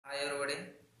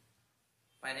everybody.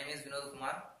 My name is Vinod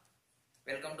Kumar.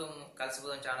 Welcome to kalisi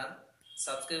podam channel.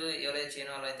 Subscribe ఎవరైతే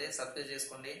చేయని వాళ్ళు అయితే సబ్స్క్రైబ్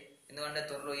చేసుకోండి. ఎందుకంటే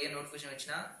త్వరలో ఏ నోటిఫికేషన్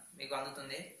వచ్చినా మీకు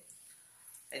అందుతుంది.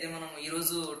 అయితే మనం ఈ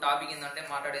రోజు టాపిక్ ఏంటంటే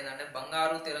మాట్లాడేందంటే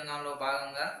బంగారు తెలంగాణలో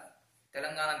భాగంగా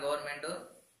Telangana government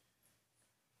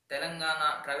Telangana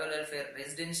tribal welfare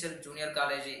residential junior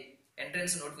college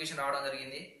entrance notification రావడం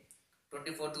జరిగింది.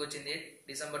 24th వచ్చింది,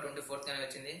 డిసెంబర్ 24th గానే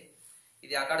వచ్చింది.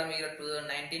 ఇది అకాడమిక్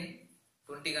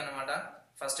 2019-20 అన్నమాట.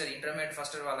 First year intermediate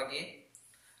first year వాళ్ళకి.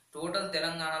 టోటల్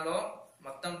తెలంగాణలో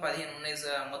మొత్తం 15 ఉన్నాయి,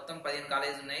 మొత్తం 15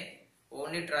 కాలేజీలు ఉన్నాయి.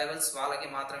 ఓన్లీ ట్రైబల్స్ వాళ్ళకి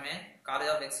మాత్రమే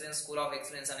college of excellence, school of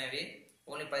excellence అనేవి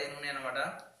ఓన్లీ 15 ఉన్నాయి అన్నమాట.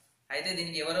 అయితే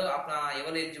దీనికి ఎవరు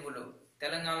ఎలిజిబుల్?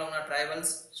 తెలంగాణలో ఉన్న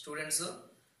ట్రైబల్స్ స్టూడెంట్స్,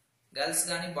 గర్ల్స్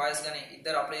కానీ బాయ్స్ కానీ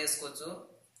ఇద్దరు అప్లై చేసుకోవచ్చు.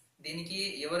 దీనికి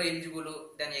ఎవరు ఎలిజిబుల్,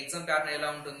 దాని ఎగ్జామ్ ప్యాటర్న్ ఎలా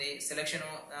ఉంటుంది, సెలక్షన్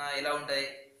ఎలా ఉంటాయి,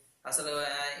 అసలు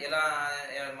ఎలా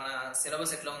మన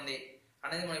సిలబస్ ఎట్లా ఉంది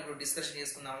అనేది మనం ఇప్పుడు డిస్కషన్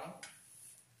చేసుకుందాము.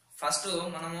 ఫస్ట్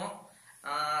మనము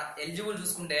ఎలిజిబుల్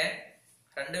చూసుకుంటే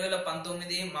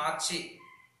 2019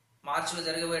 మార్చిలో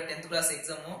జరగబోయే 10th class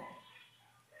exam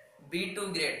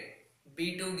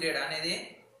B2 grade అనేది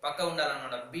పక్కా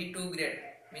ఉండాలన్నమాట. B2 గ్రేడ్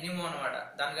మినిమం అనమాట,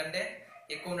 దానికంటే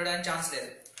ఎక్కువ ఉండడానికి ఛాన్స్ లేదు.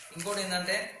 ఇంకోటి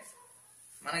ఏంటంటే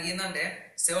మనకి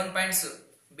 7 పాయింట్స్,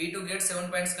 B2 గ్రేడ్ 7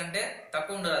 పాయింట్స్ కంటే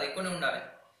తక్కువ ఉండాలి, అది ఎక్కువనే ఉండాలి.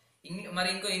 మరి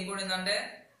ఇంకోటి ఏంటంటే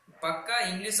పక్కా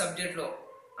ఇంగ్లీష్ సబ్జెక్ట్ లో,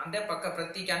 అంటే పక్క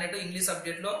ప్రతి క్యాండిడేట్ ఇంగ్లీష్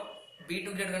సబ్జెక్ట్ లో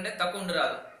B2 గ్రేడ్ కంటే తక్కువ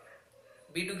ఉండరాదు.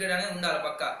 B2 గ్రేడ్ అనేది ఉండాలి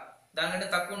పక్కా, దానికంటే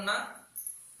తక్కువ ఉన్నా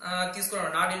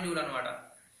తీసుకున్నాడు నాట్ ఎలిజిబుల్ అనమాట.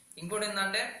 ఇంకోటి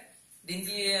ఏంటంటే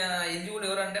దీనికి ఎలిజిబుల్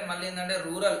ఎవరంటే మళ్ళీ ఏంటంటే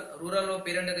రూరల్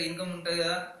పేరెంట్ ఇన్కమ్ ఉంటుంది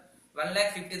కదా,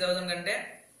 1,50,000 కంటే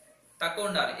తక్కువ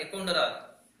ఉండాలి, ఎక్కువ ఉండరాదు.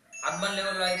 అర్బన్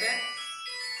లెవెల్లో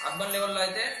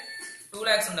అయితే 2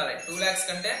 lakhs ఉండాలి, 2 lakhs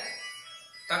కంటే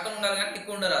తక్కువ ఉండాలి కానీ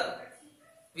ఎక్కువ ఉండరాదు.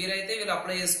 వీళ్ళు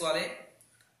అప్లై చేసుకోవాలి.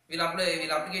 వీళ్ళ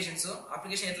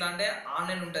అప్లికేషన్ ఎట్లా అంటే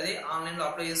ఆన్లైన్ ఉంటుంది, ఆన్లైన్లో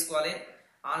అప్లై చేసుకోవాలి.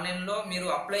 ఆన్లైన్లో మీరు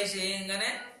అప్లై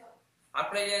చేయగానే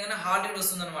హాల్ టికెట్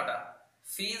వస్తుంది అనమాట.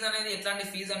 ఫీజు అనేది ఎట్లాంటి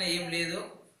ఫీజు అనేది ఏం లేదు,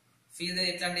 ఫీజు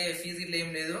ఇట్లా ఏం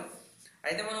లేదు.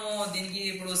 అయితే మనం దీనికి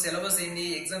ఇప్పుడు సిలబస్ ఏంది,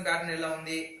 ఎగ్జామ్ ప్యాటర్న్ ఎలా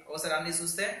ఉంది ఒకసారి అన్ని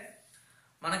చూస్తే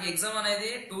మనకి ఎగ్జామ్ అనేది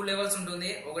 2 లెవెల్స్ ఉంటుంది.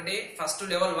 ఒకటి first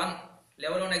level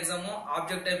 1 exam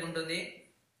object type ఉంటుంది.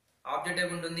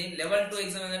 లెవెల్ 2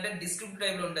 ఎగ్జామ్ ఏంటంటే డిస్క్రిప్టివ్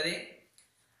టైప్ లో ఉంటుంది.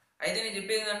 అయితే నేను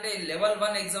చెప్పేది ఏంటంటే లెవెల్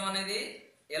 1 ఎగ్జామ్ అనేది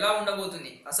ఎలా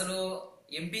ఉండబోతుంది, అసలు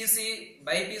ఎంపీసీ,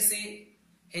 బైపీసీ,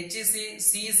 హెచ్ఈసి,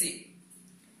 సిఈసి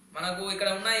మనకు ఇక్కడ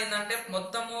ఉన్నాయి ఏంటంటే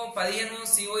మొత్తము 15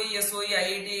 COE, SOE,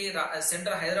 IIT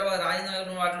centre Hyderabad, Rajanagar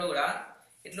వాటిలో కూడా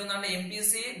ఎట్లుందంటే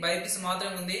ఎంపీసీ, బైపీసీ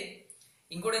మాత్రమే ఉంది.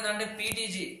 ఇంకోటి ఏంటంటే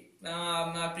పీటీజీ,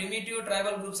 ప్రిమిటివ్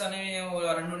ట్రైబల్ గ్రూప్స్ అనేవి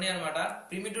 2 ఉన్నాయి అనమాట.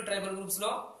 ప్రిమిటివ్ ట్రైబల్ గ్రూప్స్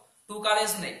లో 2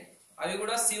 కాలేజెస్ ఉన్నాయి, అవి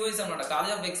కూడా COEs అనమాట,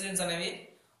 కాలేజ్ ఆఫ్ ఎక్సలెన్స్ అనేవి.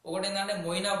 ఒకటి ఏంటంటే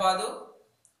మొయినాబాద్,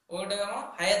 ఒకటేమో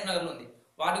హయత్ నగర్ లో ఉంది.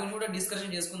 వాటి గురించి కూడా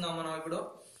డిస్కషన్ చేసుకుందాం మనం ఇప్పుడు.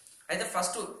 అయితే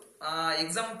ఫస్ట్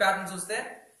ఎగ్జామ్ ప్యాటర్న్ చూస్తే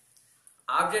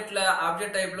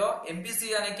ఆబ్జెక్ట్ టైప్ లో ఎంపీసీ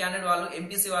అనే క్యాండిడేట్ వాళ్ళు,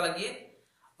 ఎంపీసీ వాళ్ళకి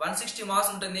 160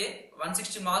 మార్క్స్ ఉంటుంది.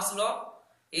 160 మార్క్స్ లో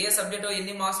ఏ సబ్జెక్ట్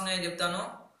ఎన్ని మార్క్స్ ఉన్నాయో చెప్తాను.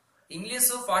 ఇంగ్లీష్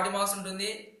 40 మార్క్స్ ఉంటుంది,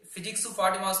 ఫిజిక్స్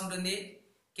 40 మార్క్స్ ఉంటుంది,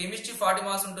 కెమిస్ట్రీ 40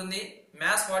 మార్క్స్ ఉంటుంది,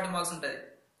 మ్యాథ్స్ 40 మార్క్స్ ఉంటుంది.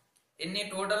 ఎన్ని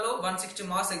టోటల్ 160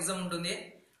 మార్క్స్ ఎగ్జామ్ ఉంటుంది.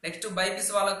 నెక్స్ట్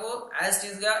బైపీసీ వాళ్ళకు యాజ్ ఇట్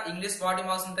ఈస్ గా ఇంగ్లీష్ 40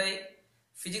 మార్క్స్ ఉంటాయి,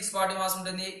 ఫిజిక్స్ 40 మార్క్స్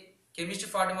ఉంటుంది, కెమిస్ట్రీ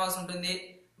 40 మార్క్స్ ఉంటుంది,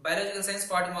 బయాలజికల్ సైన్స్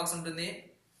 40 మార్క్స్ ఉంటుంది.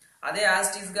 అదే యాజ్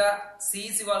ఇట్ ఈస్ గా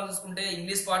సిఈసి వాళ్ళు చూసుకుంటే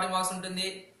ఇంగ్లీష్ 40 మార్క్స్ ఉంటుంది,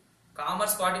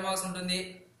 కామర్స్ 40 మార్క్స్ ఉంటుంది,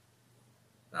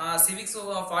 సివిక్స్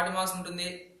 40 మార్క్స్ ఉంటుంది,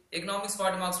 ఎకనామిక్స్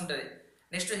 40 మార్క్స్ ఉంటుంది.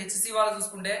 నెక్స్ట్ హెచ్సి వాళ్ళు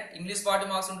చూసుకుంటే ఇంగ్లీష్ 40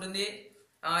 మార్క్స్ ఉంటుంది,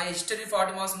 హిస్టరీ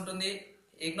 40 మార్క్స్ ఉంటుంది,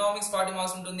 ఎకనామిక్స్ 40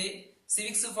 మార్క్స్ ఉంటుంది,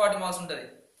 సివిక్స్ 40 మార్క్స్ ఉంటుంది.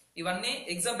 ఇవన్నీ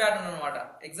ఎగ్జామ్ ప్యాటర్న్ అనమాట.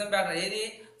 ఎగ్జామ్ ప్యాటర్న్ ఏది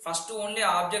first only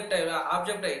object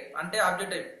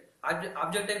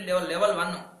type level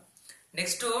 1.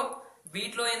 Next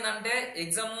వీటిలో ఏంటంటే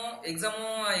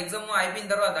ఎగ్జామ్ అయిపోయిన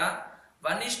తర్వాత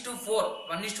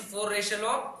 1:4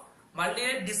 రేషియోలో మళ్ళీ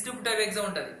డిస్క్రిప్టివ్ టైప్ ఎగ్జామ్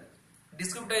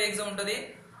ఉంటుంది.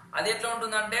 అది ఎట్లా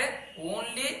ఉంటుందంటే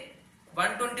ఓన్లీ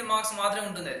 120 మార్క్స్ మాత్రమే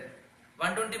ఉంటుంది.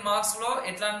 120 మార్క్స్ లో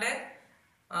ఎట్లా అంటే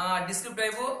descriptive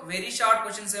type very short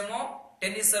questions ఏమో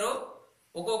 10 ఇస్తారు.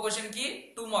 ఒక్కో క్వశ్చన్ కి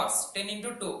 2 మార్క్స్, 10 ×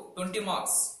 2 20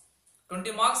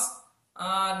 మార్క్స్.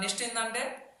 నెక్స్ట్ ఏంటంటే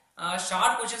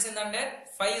షార్ట్ క్వశ్చన్స్ ఏంటంటే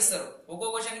 5 ఇస్తారు. ఒక్కో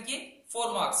క్వశ్చన్ కి 4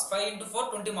 మార్క్స్, 5 × 4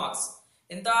 20 మార్క్స్,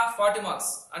 ఎంత 40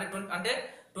 మార్క్స్. అంటే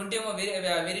 20 ఏమో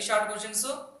very short questions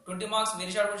 20 marks,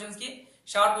 very short questions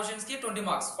కి 20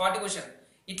 మార్క్స్, 40 క్వశ్చన్.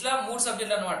 ఇట్లా 3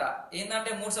 సబ్జెక్టులు అనమాట.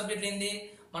 ఏంటంటే 3 సబ్జెక్టులు ఏంది,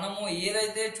 మనము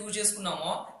ఏదైతే చూస్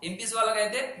చేసుకున్నామో ఎంపీసీ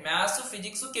వాళ్ళకైతే మ్యాథ్స్,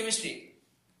 ఫిజిక్స్, కెమిస్ట్రీ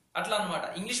అట్లా అనమాట.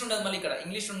 ఇంగ్లీష్ ఉండదు, మళ్ళీ ఇక్కడ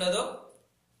ఇంగ్లీష్ ఉండదు.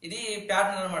 ఇది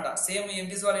ప్యాటర్న్ అనమాట. సేమ్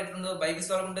ఎంపీసీ వాళ్ళు ఎట్లుందో బైపీసీ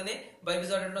వాళ్ళకి ఉంటుంది,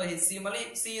 బైపీసీ వాళ్ళు ఎట్లుందో హెచ్సి మళ్ళీ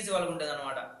సిఈసీ వాళ్ళకి ఉంటుంది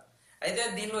అనమాట. అయితే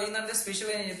దీనిలో ఏంటంటే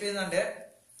స్పెషల్ ఏం చెప్పేది అంటే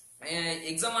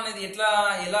ఎగ్జామ్ అనేది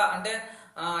ఎలా అంటే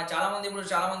చాలా మంది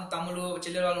తమ్ముడు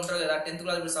చెల్లెలు వాళ్ళు ఉంటారు కదా 10th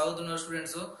క్లాస్ ఇప్పుడు చదువుతున్న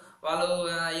స్టూడెంట్స్ వాళ్ళు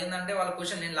ఏంటంటే వాళ్ళ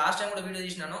క్వశ్చన్ నేను లాస్ట్ టైం కూడా వీడియో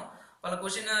తీసినాను. వాళ్ళ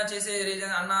క్వశ్చన్ చేసే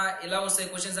రీజన్ అన్న ఎలా వస్తాయి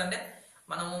క్వశ్చన్స్ అంటే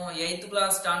మనము 8th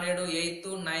class standard 8th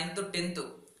 9th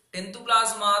 10th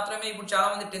class మాత్రమే ఇప్పుడు చాలా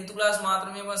మంది 10th క్లాస్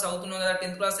మాత్రమే చదువుతున్నాం కదా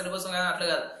 10th క్లాస్ సిలబస్ కదా అట్లా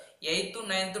కాదు. 8th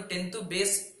 9th 10th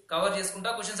base cover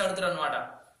చేసుకుంటా క్వశ్చన్స్ అడుగుతారు అనమాట.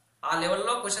 ఆ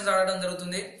లెవెల్లో క్వశ్చన్స్ అడగడం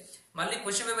జరుగుతుంది. మళ్ళీ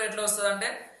క్వశ్చన్ పేపర్ ఎట్లా వస్తుంది అంటే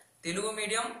Telugu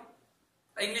medium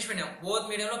English medium both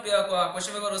మీడియంలో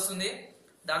క్వశ్చన్ పేపర్ వస్తుంది.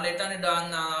 దాంట్లో ఎట్లాంటి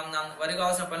వరి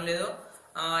కావాల్సిన పని లేదు.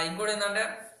 ఇంకోటి ఏంటంటే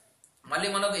మళ్ళీ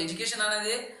మనకు ఎడ్యుకేషన్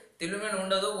అనేది తెలుగు మీడియం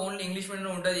ఉండదు, ఓన్లీ ఇంగ్లీష్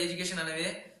మీడియం ఉంటుంది. ఎడ్యుకేషన్ అనేది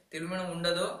తెలుగు మీడియం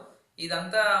ఉండదు.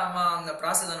 ఇదంతా మా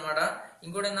ప్రాసెస్ అనమాట.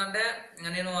 ఇంకోటి ఏంటంటే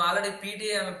నేను ఆల్రెడీ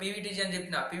పీవీటీజీ అని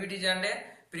చెప్పిన. పీవీటీజీ అంటే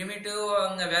ప్రిమిటివ్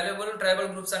వాల్యుబుల్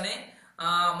ట్రైబల్ గ్రూప్స్ అని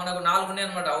మనకు 4 ఉన్నాయి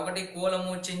అనమాట. ఒకటి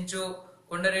కోలము, చెంచు,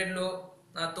 కొండరేడ్లు,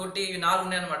 తోటి 4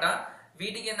 ఉన్నాయి అనమాట.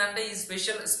 వీటికి ఏంటంటే ఈ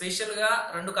స్పెషల్ గా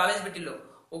 2 కాలేజ్ పెట్టిల్లు.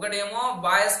 ఒకటేమో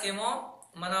బాయ్స్ కేమో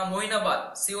మన Moinabad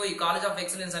COE college of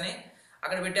excellence అని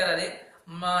అక్కడ పెట్టారు. అది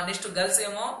నెక్స్ట్ గర్ల్స్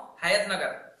ఏమో హయత్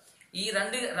నగర్. ఈ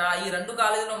రెండు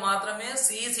కాలేజీలో మాత్రమే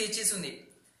CES ఉంది.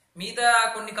 మిగతా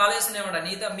కొన్ని కాలేజెస్ ఉన్నాయన్నమాట.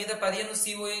 మిగతా 15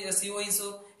 COEs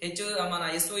మన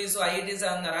SOEs IITs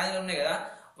రాజధాని ఉన్నాయి కదా,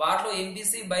 వాటిలో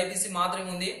ఎంపీసీ బైపీసీ మాత్రమే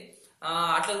ఉంది.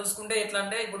 అట్లా చూసుకుంటే ఎట్లా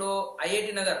అంటే ఇప్పుడు IIT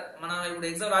నగర్ మనం ఇప్పుడు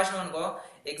ఎగ్జామ్ రాసినాం అనుకో,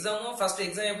 ఫస్ట్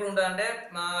ఎగ్జామ్ ఎప్పుడు ఉంటుంది అంటే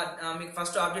మీకు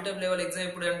ఫస్ట్ ఆబ్జెక్టివ్ లెవెల్ ఎగ్జామ్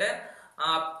ఎప్పుడు అంటే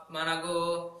మనకు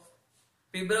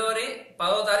ఫిబ్రవరి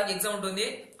 10వ తారీఖు ఎగ్జామ్ ఉంటుంది.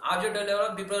 ఆబ్జెక్టివ్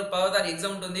లెవెల్ ఫిబ్రవరి 10వ తారీఖు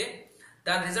ఎగ్జామ్ ఉంటుంది.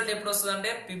 దాని రిజల్ట్ ఎప్పుడు వస్తుంది అంటే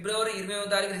ఫిబ్రవరి 20వ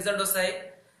తారీఖు రిజల్ట్ వస్తాయి.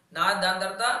 దాని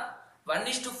తర్వాత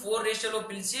 1:4 రేషియోలో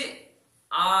పిలిచి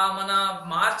మన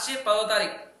మార్చి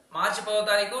 10వ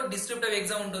తారీఖు డిస్క్రిప్టివ్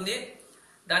ఎగ్జామ్ ఉంటుంది.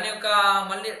 దాని యొక్క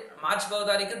మళ్ళీ మార్చి 10వ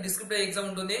తారీఖు డిస్క్రిప్టివ్ ఎగ్జామ్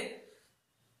ఉంటుంది.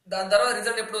 దాని తర్వాత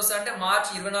రిజల్ట్ ఎప్పుడు వస్తాయి అంటే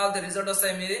మార్చి 24 రిజల్ట్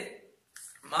వస్తాయి. మీది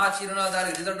మార్చి 24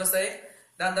 తారీఖు రిజల్ట్ వస్తాయి.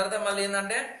 దాని తర్వాత మళ్ళీ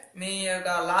ఏంటంటే మీ యొక్క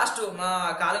లాస్ట్ మా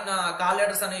కాల్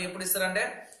లెటర్స్ అనేవి ఎప్పుడు ఇస్తారంటే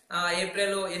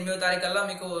ఏప్రిల్ 8వ తారీఖు కల్లా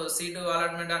మీకు సీటు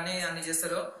అలాట్మెంట్ అన్ని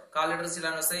చేస్తారు. కాల్ లెటర్స్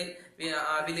ఇలా వస్తాయి.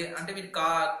 అంటే వీటి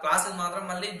క్లాసెస్ మాత్రం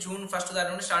మళ్ళీ జూన్ 1st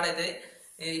తారీఖు నుండి స్టార్ట్ అవుతాయి.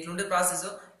 ఇట్లుండే ప్రాసెస్.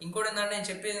 ఇంకోటి ఏంటంటే నేను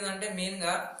చెప్పేది ఏంటంటే మెయిన్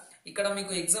గా ఇక్కడ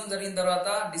మీకు ఎగ్జామ్ జరిగిన తర్వాత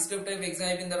డిస్క్రిప్టివ్ ఎగ్జామ్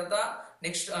అయిపోయిన తర్వాత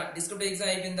నెక్స్ట్ డిస్క్రిప్టివ్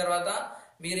ఎగ్జామ్ అయిపోయిన తర్వాత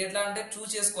మీరు ఎట్లా అంటే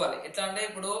చూస్ చేసుకోవాలి. ఎట్లా అంటే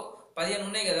ఇప్పుడు 15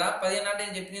 ఉన్నాయి కదా, 15 అంటే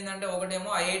నేను చెప్పింది ఏంటంటే ఒకటేమో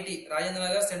IIT రాజేంద్ర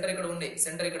నగర్ సెంటర్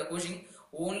ఇక్కడ కోచింగ్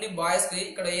ఓన్లీ బాయ్స్ కి.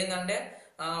 ఇక్కడ ఏంటంటే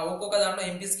ఒక్కొక్క దాంట్లో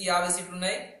ఎంపీసీకి 50 సీట్లు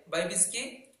ఉన్నాయి, బైపీసీకి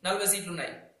 40 సీట్లు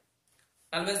ఉన్నాయి.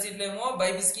 40 సీట్లు ఏమో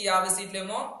బైపీసీకి, 50 సీట్లు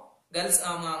ఏమో గర్ల్స్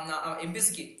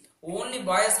ఎంపీసీకి. ఓన్లీ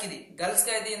బాయ్స్ కి ఇది. గర్ల్స్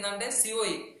కి అయితే ఏంటంటే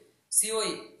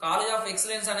COE కాలేజ్ ఆఫ్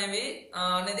ఎక్సలెన్స్ అనేది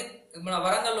మన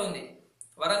వరంగల్లో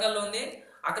ఉంది.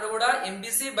 అక్కడ కూడా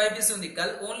ఎంపీసీ బైపీసీ ఉంది.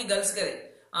 ఓన్లీ గర్ల్స్ కి అది.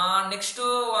 నెక్స్ట్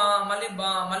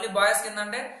మళ్ళీ బాయ్స్ కి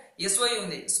ఏంటంటే SOE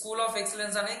ఉంది, స్కూల్ ఆఫ్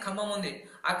ఎక్సలెన్స్ అని ఖమ్మం ఉంది.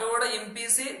 అక్కడ కూడా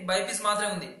ఎంపీసీ బైపీసీ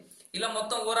మాత్రమే ఉంది. ఇలా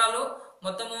మొత్తం ఓవరాల్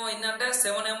మొత్తము ఏంటంటే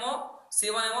 7 ఏమో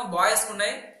బాయ్స్ కు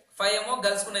ఉన్నాయి, 5 ఏమో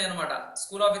గర్ల్స్ కు ఉన్నాయి అనమాట.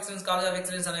 School of excellence college of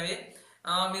excellence అనేవి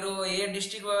మీరు ఏ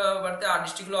డిస్టిక్ పడితే ఆ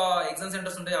డిస్టిక్ లో ఎగ్జామ్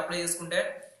సెంటర్స్ ఉంటాయి. అప్లై చేసుకుంటే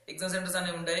ఎగ్జామ్ సెంటర్స్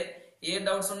అనేవి ఉంటాయి. ఏ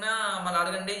డౌట్స్ ఉన్నా మళ్ళీ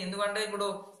అడగండి. ఎందుకంటే ఇప్పుడు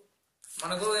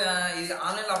మనకు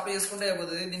ఆన్లైన్ లో అప్లై చేసుకుంటే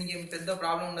అయిపోతుంది. దీనికి పెద్ద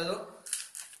ప్రాబ్లం ఉండదు.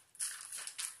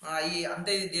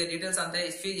 అంతే డీటెయిల్స్ అంతే.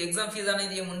 ఎగ్జామ్ ఫీజు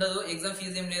అనేది ఏమి ఉండదు. ఎగ్జామ్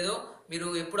ఫీజు ఏం లేదు. మీరు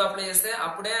ఎప్పుడు అప్లై చేస్తే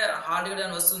అప్పుడే హాల్ టికెట్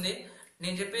అని వస్తుంది.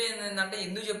 నేను చెప్పేది ఏంటంటే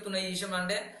ఎందుకు చెప్తున్నా ఈ విషయం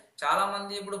అంటే చాలా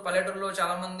మంది ఇప్పుడు పల్లెటూరులో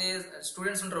చాలా మంది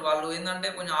స్టూడెంట్స్ ఉంటారు. వాళ్ళు ఏంటంటే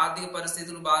కొంచెం ఆర్థిక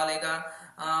పరిస్థితులు బాగాలేక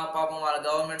పాపం వాళ్ళ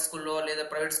గవర్నమెంట్ స్కూల్లో లేదా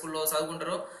ప్రైవేట్ స్కూల్లో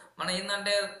చదువుకుంటారు. మన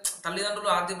ఏంటంటే తల్లిదండ్రులు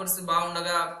ఆర్థిక పరిస్థితి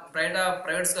బాగుండగా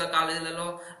ప్రైవేట్ కాలేజీలలో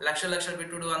లక్షలు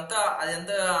పెట్టుడు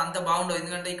అంత బాగుండదు.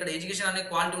 ఎందుకంటే ఇక్కడ ఎడ్యుకేషన్ అనే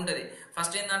క్వాలిటీ ఉంటుంది.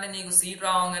 ఫస్ట్ ఏంటంటే నీకు సీట్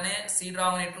రావగానే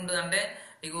ఎట్లుంటుంది అంటే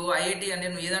నీకు IIT అంటే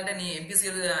నువ్వు ఏదంటే నీ ఎంపీసీ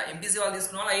వాళ్ళు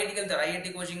తీసుకున్న వాళ్ళు IITకి వెళ్తారు. IIT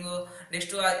కోచింగ్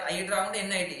నెక్స్ట్ IIT రాకుంటే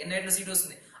NIT లో సీట్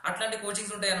వస్తుంది. అట్లాంటి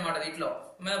కోచింగ్స్ ఉంటాయి అనమాట. వీటిలో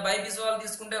బైపీసీ వాళ్ళు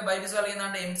తీసుకుంటే బైపీసీ వాళ్ళకి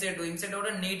ఏంటంటే ఎంసెట్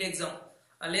కూడా నీట్ ఎగ్జామ్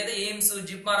లేదా ఎయిమ్స్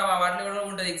జిప్మార్ వాటిలో కూడా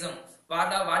ఉంటుంది ఎగ్జామ్.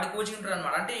 వాటి కోచింగ్ ఉంటుంది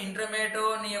అనమాట. అంటే ఇంటర్మీడియట్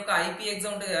నీ యొక్క IP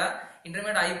ఎగ్జామ్ ఉంటుంది కదా,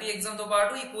 ఇంటర్మీడియట్ IP ఎగ్జామ్ తో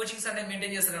పాటు ఈ కోచింగ్స్ అంటే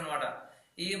మెయింటైన్ చేస్తారు అనమాట.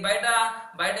 ఈ బయట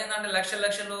ఏంటంటే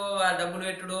లక్షలు డబ్బులు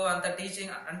పెట్టుడు అంత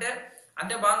టీచింగ్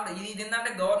అంటే బాగుంటుంది. ఇది ఏంటంటే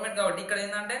గవర్నమెంట్ కాబట్టి ఇక్కడ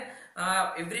ఏంటంటే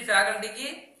ఎవ్రీ ఫ్యాకల్టీకి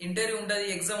ఇంటర్వ్యూ ఉంటుంది,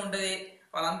 ఎగ్జామ్ ఉంటుంది.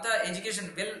 వాళ్ళంతా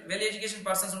వెల్ ఎడ్యుకేషన్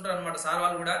పర్సన్స్ ఉంటారు అనమాట, సార్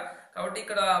వాళ్ళు కూడా. కాబట్టి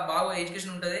ఇక్కడ బాగా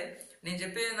ఎడ్యుకేషన్ ఉంటుంది. నేను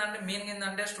చెప్పేది ఏంటంటే మెయిన్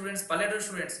ఏంటంటే స్టూడెంట్స్ పల్లెటూరు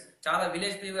స్టూడెంట్స్ చాలా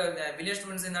విలేజ్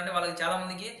స్టూడెంట్స్ ఏంటంటే వాళ్ళకి చాలా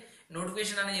మందికి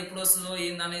నోటిఫికేషన్ అనేది ఎప్పుడు వస్తుందో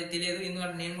ఏందనేది తెలియదు.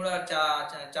 ఎందుకంటే నేను కూడా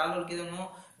చాలా రోజుల క్రితము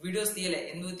వీడియోస్ తీయలే.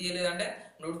 ఎందుకు తీయలేదు అంటే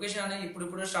నోటిఫికేషన్ అనేది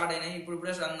ఇప్పుడు స్టార్ట్ అయినాయి, ఇప్పుడు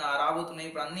రాబోతున్నాయి.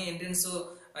 ఇప్పుడు అన్ని ఎంట్రెన్స్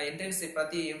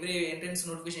ఎవ్రీ ఎంట్రెన్స్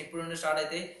నోటిఫికేషన్ ఇప్పుడు స్టార్ట్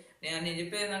అయితే నేను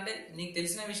చెప్పేది ఏంటంటే నీకు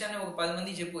తెలిసిన విషయాన్ని ఒక 10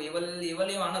 మందికి చెప్పు.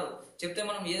 ఎవరు అనరు చెప్తే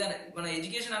మనం ఏదైనా మన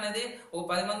ఎడ్యుకేషన్ అనేది ఒక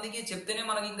 10 మందికి చెప్తేనే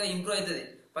మనకి ఇంకా ఇంప్రూవ్ అవుతుంది.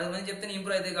 10 మంది చెప్తేనే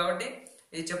ఇంప్రూవ్ అవుతుంది. కాబట్టి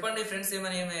ఇది చెప్పండి ఫ్రెండ్స్,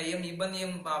 ఏం ఇబ్బంది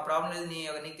ఏం ప్రాబ్లం లేదు.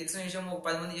 నీకు తెలిసిన విషయం ఒక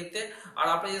 10 మంది చెప్తే ఆడ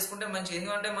అప్లై చేసుకుంటే మంచి.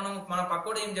 ఎందుకంటే మనం మన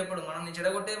పక్కోడు ఏం చెప్పడు, మనం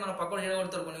చెడగొట్టే మన పక్కోడు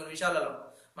చెడగొడతారు కొన్ని విషయాలలో.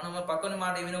 మనం పక్కని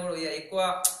మాట వినకూడదు, ఎక్కువ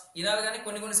వినాలి కానీ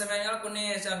కొన్ని సమయాలు కొన్ని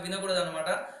వినకూడదు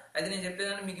అనమాట. అయితే నేను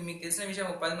చెప్పేదాన్ని మీకు తెలిసిన విషయం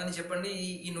ఒక 10 మంది చెప్పండి.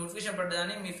 ఈ నోటిఫికేషన్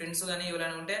పడ్డదని మీ ఫ్రెండ్స్ కానీ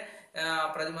ఎవరైనా ఉంటే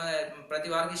ప్రతి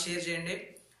వారికి షేర్ చేయండి.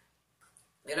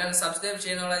 ఎవరైనా సబ్స్క్రైబ్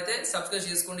చేయని వాళ్ళు అయితే సబ్స్క్రైబ్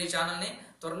చేసుకోండి ఈ ఛానల్ని.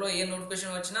 త్వరలో ఏ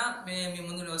నోటిఫికేషన్ వచ్చినా మీ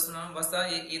ముందు వస్తున్నాను,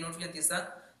 ఈ నోటిఫికేషన్ తీస్తా.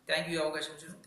 థ్యాంక్ యూ అవకాశం.